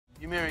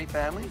Yumiri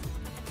family,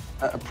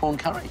 a prawn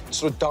curry.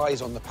 Sort of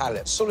dies on the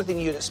palate. Sort of thing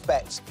you'd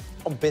expect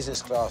on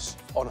business class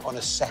on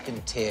a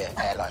second-tier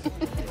airline.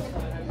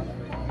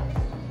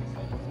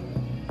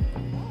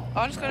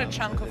 I just got a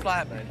chunk of,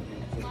 like,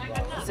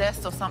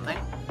 zest or something.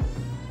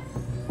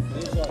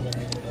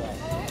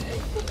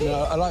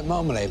 No, I like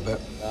marmalade, but...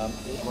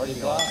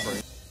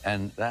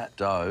 And that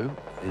dough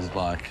is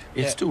like...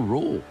 It's still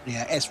raw.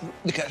 Yeah, it's...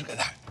 Look at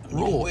that.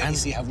 Raw, and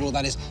see how raw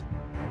that is.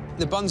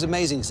 The bun's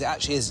amazing because it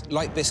actually is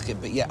like biscuit,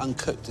 but yet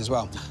uncooked as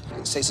well.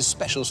 So it's a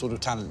special sort of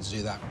talent to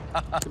do that.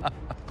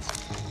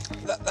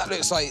 that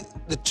looks like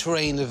the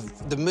terrain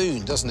of the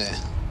moon, doesn't it?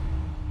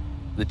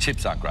 The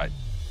chips aren't great.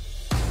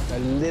 A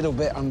little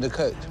bit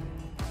undercooked.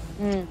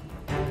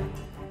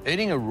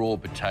 Eating a raw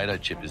potato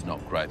chip is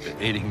not great,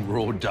 but eating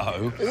raw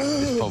dough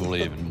is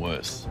probably even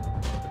worse.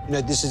 You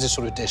know, this is a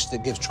sort of dish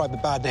that gives tripe a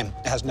bad name.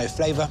 It has no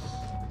flavour.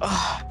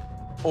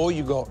 All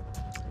you got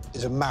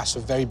is a mass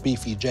of very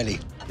beefy jelly.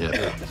 Yeah.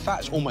 The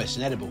fat's almost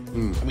inedible.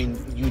 I mean,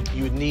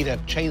 you would need a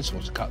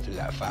chainsaw to cut through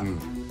that fat.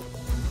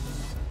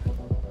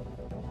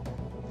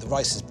 The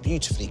rice is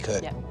beautifully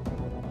cooked. Yeah.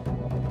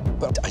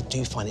 But I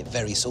do find it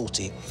very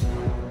salty.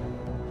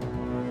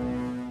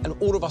 And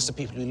all of us are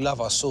people who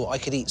love our salt. I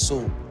could eat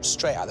salt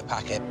straight out of the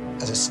packet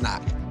as a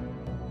snack.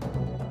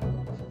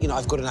 You know,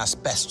 I've got an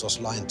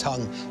asbestos-lined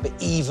tongue, but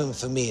even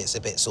for me, it's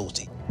a bit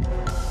salty.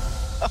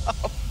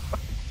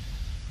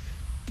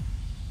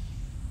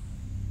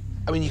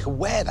 I mean, you could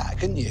wear that,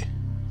 couldn't you?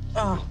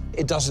 Oh.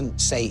 It doesn't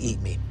say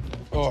eat me.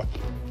 Oh,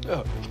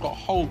 look, it's got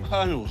whole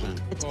kernels in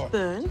it. It's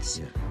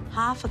burnt.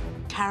 Half are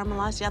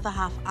caramelised, the other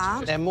half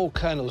aren't. There are more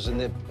kernels than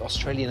the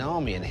Australian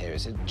Army in here.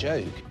 It's a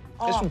joke.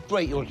 This will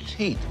break your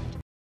teeth.